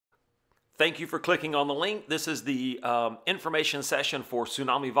Thank you for clicking on the link. This is the information session for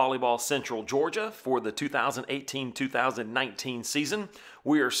Tsunami Volleyball Central Georgia for the 2018-2019 season.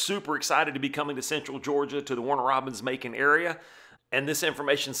 We are super excited to be coming to Central Georgia to the Warner Robins-Macon area. And this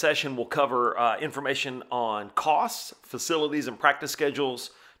information session will cover information on costs, facilities and practice schedules,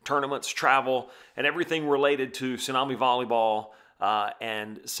 tournaments, travel, and everything related to Tsunami Volleyball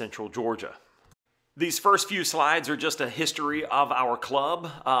and Central Georgia. These first few slides are just a history of our club.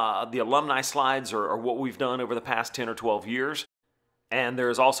 The alumni slides are what we've done over the past 10 or 12 years. And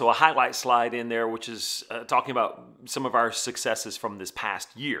there's also a highlight slide in there which is talking about some of our successes from this past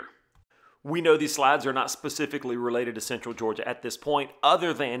year. We know these slides are not specifically related to Central Georgia at this point,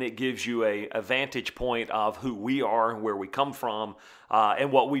 other than it gives you a vantage point of who we are, where we come from,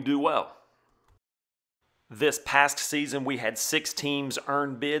 and what we do well. This past season, we had 6 teams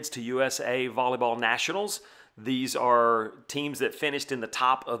earn bids to USA Volleyball Nationals. These are teams that finished in the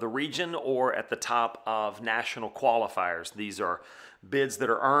top of the region or at the top of national qualifiers. These are bids that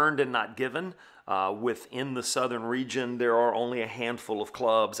are earned and not given. Within the southern region, there are only a handful of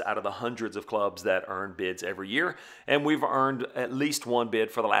clubs out of the hundreds of clubs that earn bids every year, and we've earned at least one bid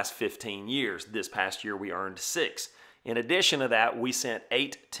for the last 15 years. This past year, we earned 6. In addition to that, we sent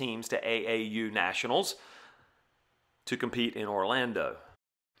 8 teams to AAU Nationals to compete in Orlando.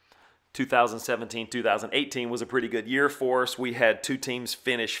 2017-2018 was a pretty good year for us. We had 2 teams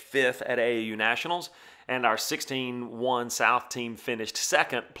finish 5th at AAU Nationals, and our 16-1 South team finished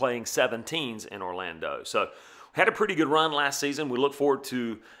 2nd, playing 17s in Orlando. So we had a pretty good run last season. We look forward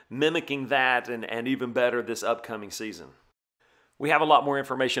to mimicking that and even better this upcoming season. We have a lot more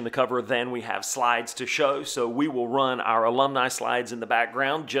information to cover than we have slides to show, so we will run our alumni slides in the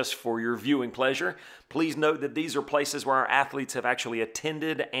background just for your viewing pleasure. Please note that these are places where our athletes have actually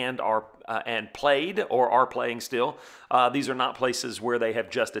attended and played or are playing still. These are not places where they have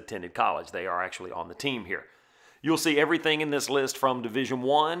just attended college. They are actually on the team here. You'll see everything in this list from Division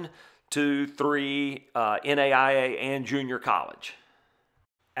I, II, III, NAIA, and junior college.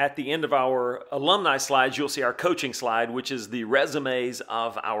 At the end of our alumni slides, you'll see our coaching slide, which is the resumes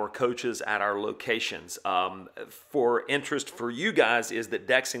of our coaches at our locations. For interest for you guys is that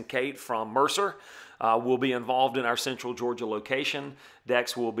Dex and Kate from Mercer will be involved in our Central Georgia location.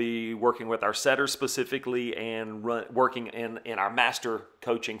 Dex will be working with our setters specifically and working in our master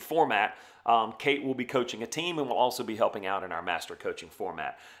coaching format. Kate will be coaching a team and will also be helping out in our master coaching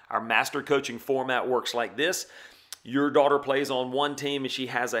format. Our master coaching format works like this. Your daughter plays on one team and she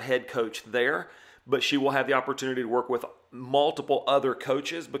has a head coach there, but she will have the opportunity to work with multiple other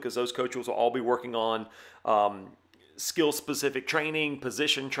coaches because those coaches will all be working on skill-specific training,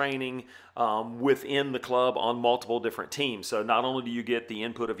 position training within the club on multiple different teams. So not only do you get the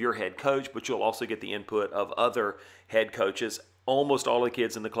input of your head coach, but you'll also get the input of other head coaches. Almost all the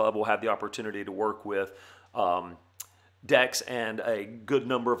kids in the club will have the opportunity to work with Dex and a good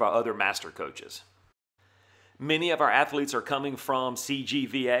number of our other master coaches. Many of our athletes are coming from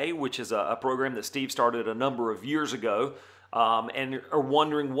CGVA, which is a program that Steve started a number of years ago, and are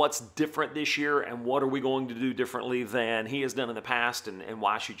wondering what's different this year and what are we going to do differently than he has done in the past and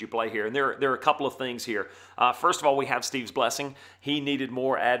why should you play here. And there are a couple of things here. First of all, we have Steve's blessing. He needed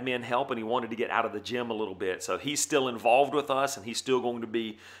more admin help and he wanted to get out of the gym a little bit. So he's still involved with us and he's still going to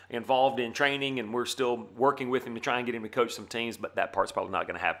be involved in training, and we're still working with him to try and get him to coach some teams, but that part's probably not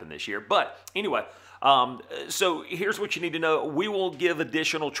going to happen this year. But anyway, so here's what you need to know. We will give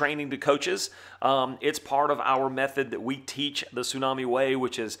additional training to coaches. It's part of our method that we teach the Tsunami way,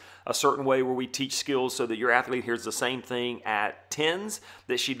 which is a certain way where we teach skills so that your athlete hears the same thing at 10s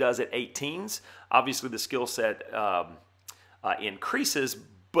that she does at 18s. Obviously, the skill set increases,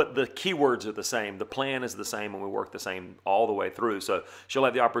 but the keywords are the same. The plan is the same, and we work the same all the way through. So she'll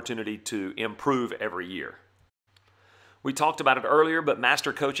have the opportunity to improve every year. We talked about it earlier, but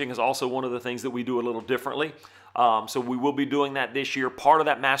master coaching is also one of the things that we do a little differently. So we will be doing that this year. Part of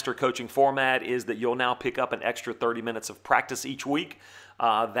that master coaching format is that you'll now pick up an extra 30 minutes of practice each week.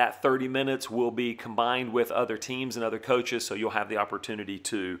 That 30 minutes will be combined with other teams and other coaches, so you'll have the opportunity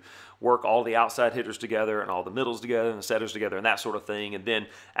to work all the outside hitters together and all the middles together and the setters together and that sort of thing. And then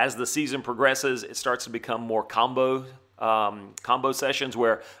as the season progresses, it starts to become more combo sessions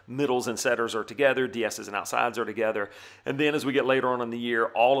where middles and setters are together, DSs and outsides are together. And then as we get later on in the year,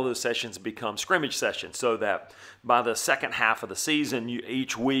 all of those sessions become scrimmage sessions, so that by the second half of the season,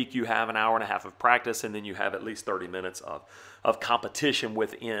 each week you have an hour and a half of practice, and then you have at least 30 minutes of competition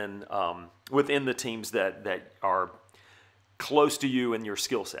within the teams that are close to you in your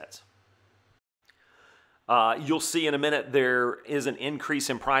skill sets. You'll see in a minute there is an increase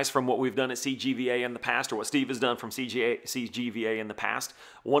in price from what we've done at CGVA in the past, or what Steve has done from CGVA in the past.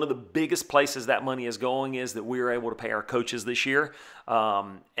 One of the biggest places that money is going is that we are able to pay our coaches this year.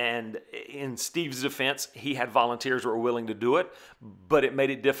 And in Steve's defense, he had volunteers that were willing to do it, but it made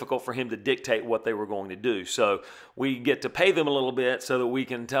it difficult for him to dictate what they were going to do. So we get to pay them a little bit so that we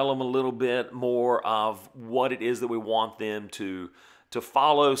can tell them a little bit more of what it is that we want them to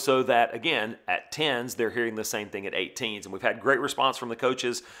follow, so that, again, at 10s, they're hearing the same thing at 18s. And we've had great response from the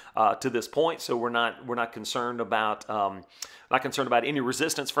coaches to this point, so we're not concerned about any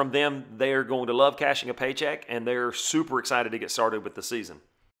resistance from them. They are going to love cashing a paycheck, and they're super excited to get started with the season.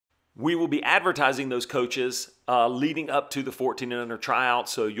 We will be advertising those coaches leading up to the 14 and under tryout,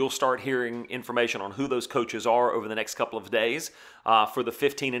 so you'll start hearing information on who those coaches are over the next couple of days. For the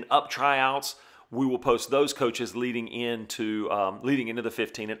 15 and up tryouts, we will post those coaches leading into the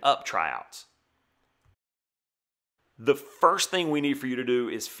 15 and up tryouts. The first thing we need for you to do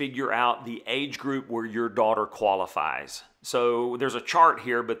is figure out the age group where your daughter qualifies. So there's a chart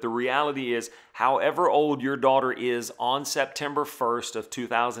here, but the reality is however old your daughter is on September 1st of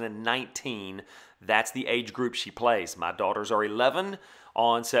 2019, that's the age group she plays. My daughters are 11.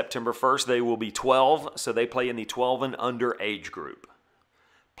 On September 1st, they will be 12, so they play in the 12 and under age group.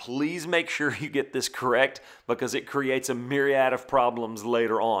 Please make sure you get this correct, because it creates a myriad of problems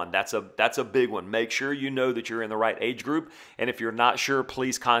later on. That's a big one. Make sure you know that you're in the right age group, and if you're not sure,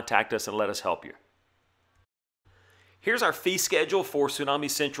 please contact us and let us help you. Here's our fee schedule for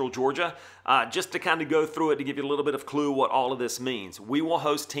Tsunami Central Georgia. Just to kind of go through it to give you a little bit of clue what all of this means. We will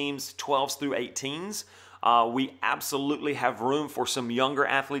host teams 12s through 18s. We absolutely have room for some younger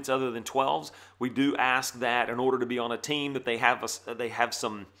athletes other than 12s. We do ask that in order to be on a team that they have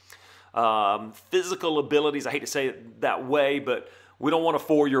some physical abilities. I hate to say it that way, but we don't want a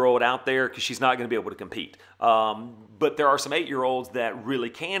 4-year-old out there because she's not going to be able to compete. But there are some 8-year-olds that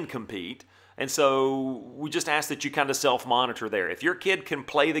really can compete. And so we just ask that you kind of self-monitor there. If your kid can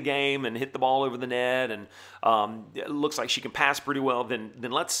play the game and hit the ball over the net, and it looks like she can pass pretty well, then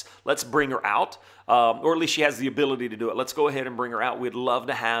let's bring her out, or at least she has the ability to do it. Let's go ahead and bring her out. We'd love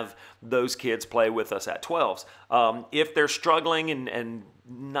to have those kids play with us at 12s. If they're struggling and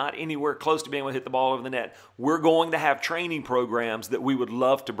not anywhere close to being able to hit the ball over the net, we're going to have training programs that we would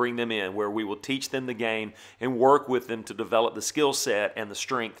love to bring them in, where we will teach them the game and work with them to develop the skill set and the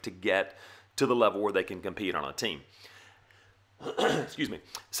strength to get to the level where they can compete on a team. Excuse me.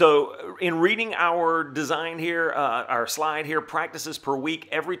 So in reading our design here, our slide here, practices per week,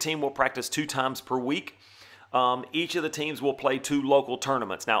 every team will practice 2 times per week. Each of the teams will play 2 local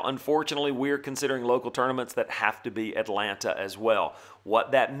tournaments. Now, unfortunately, we're considering local tournaments that have to be Atlanta as well.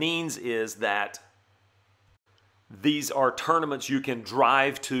 What that means is that these are tournaments you can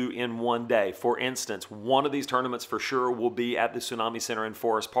drive to in one day. For instance, one of these tournaments for sure will be at the Tsunami Center in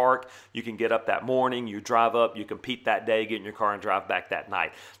Forest Park. You can get up that morning, you drive up, you compete that day, get in your car and drive back that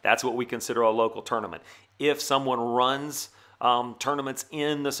night. That's what we consider a local tournament. If someone runs tournaments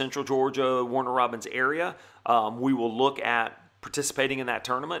in the Central Georgia, Warner Robins area, we will look at participating in that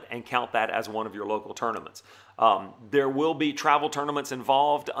tournament and count that as one of your local tournaments. There will be travel tournaments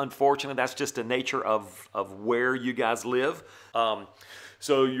involved. Unfortunately, that's just the nature of where you guys live.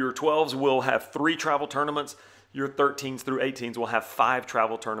 So your 12s will have 3 travel tournaments. Your 13s through 18s will have 5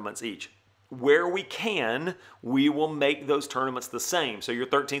 travel tournaments each. Where we can, we will make those tournaments the same. So your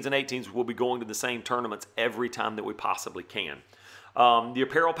 13s and 18s will be going to the same tournaments every time that we possibly can. The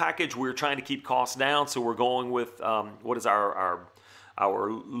apparel package, we're trying to keep costs down, so we're going with what is our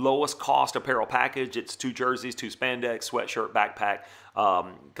lowest cost apparel package. It's 2 jerseys, 2 spandex, sweatshirt, backpack, a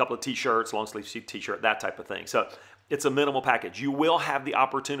couple of t-shirts, long sleeve t-shirt, that type of thing. So it's a minimal package. You will have the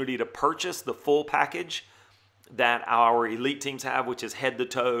opportunity to purchase the full package that our elite teams have, which is head to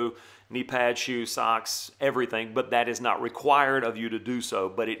toe, knee pads, shoes, socks, everything, but that is not required of you to do so,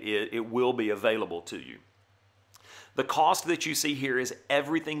 but it will be available to you. The cost that you see here is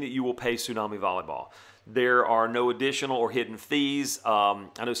everything that you will pay Tsunami Volleyball. There are no additional or hidden fees. I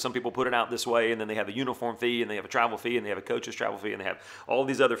know some people put it out this way, and then they have a uniform fee, and they have a travel fee, and they have a coach's travel fee, and they have all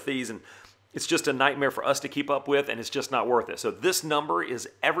these other fees, and it's just a nightmare for us to keep up with, and it's just not worth it. So this number is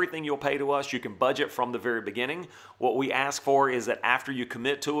everything you'll pay to us. You can budget from the very beginning. What we ask for is that after you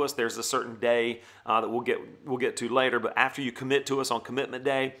commit to us, there's a certain day that we'll get to later, but after you commit to us on commitment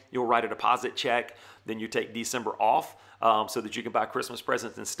day, you'll write a deposit check. Then you take December off so that you can buy Christmas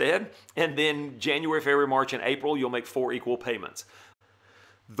presents instead. And then January, February, March, and April, you'll make 4 equal payments.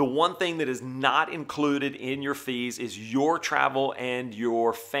 The one thing that is not included in your fees is your travel and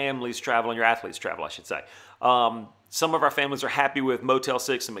your family's travel and your athlete's travel, I should say. Some of our families are happy with Motel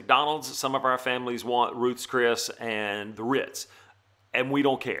 6 and McDonald's. Some of our families want Ruth's Chris and the Ritz. And we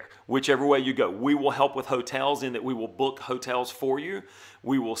don't care. Whichever way you go. We will help with hotels in that we will book hotels for you.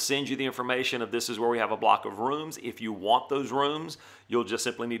 We will send you the information of this is where we have a block of rooms. If you want those rooms, you'll just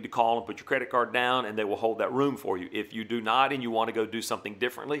simply need to call and put your credit card down and they will hold that room for you. If you do not and you want to go do something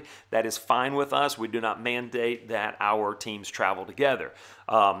differently, that is fine with us. We do not mandate that our teams travel together.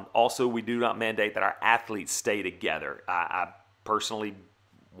 Also, we do not mandate that our athletes stay together. I personally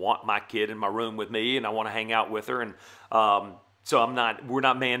want my kid in my room with me and I want to hang out with her, and so we're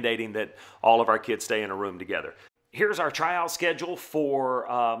not mandating that all of our kids stay in a room together. Here's our tryout schedule for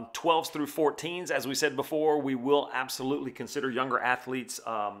 12s through 14s. As we said before, we will absolutely consider younger athletes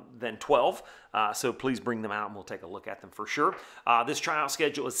than 12. So please bring them out and we'll take a look at them for sure. This tryout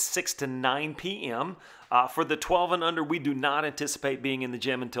schedule is 6 to 9 p.m. For the 12 and under, we do not anticipate being in the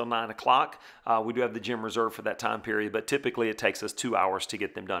gym until 9 o'clock. We do have the gym reserved for that time period, but typically it takes us 2 hours to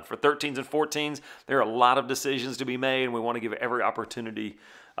get them done. For 13s and 14s, there are a lot of decisions to be made, and we want to give every opportunity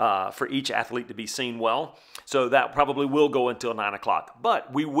for each athlete to be seen well. So that probably will go until 9 o'clock.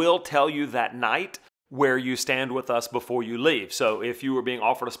 But we will tell you that night where you stand with us before you leave. So if you are being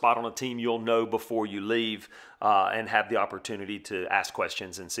offered a spot on a team, you'll know before you leave and have the opportunity to ask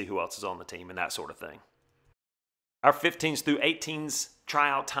questions and see who else is on the team and that sort of thing. Our 15s through 18s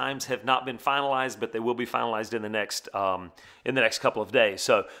tryout times have not been finalized, but they will be finalized in the next couple of days.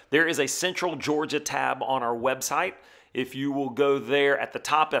 So there is a Central Georgia tab on our website. If you will go there at the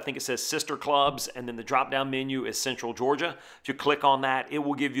top, I think it says Sister Clubs, and then the drop-down menu is Central Georgia. If you click on that, it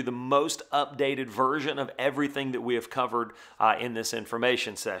will give you the most updated version of everything that we have covered in this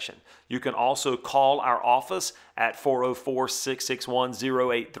information session. You can also call our office at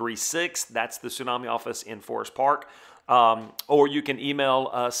 404-661-0836. That's the Tsunami office in Forest Park. Or you can email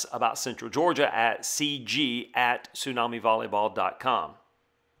us about Central Georgia at cg@tsunamivolleyball.com.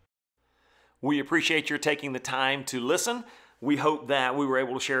 We appreciate your taking the time to listen. We hope that we were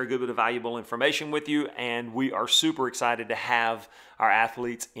able to share a good bit of valuable information with you, and we are super excited to have our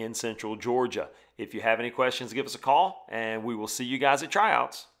athletes in Central Georgia. If you have any questions, give us a call, and we will see you guys at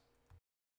tryouts.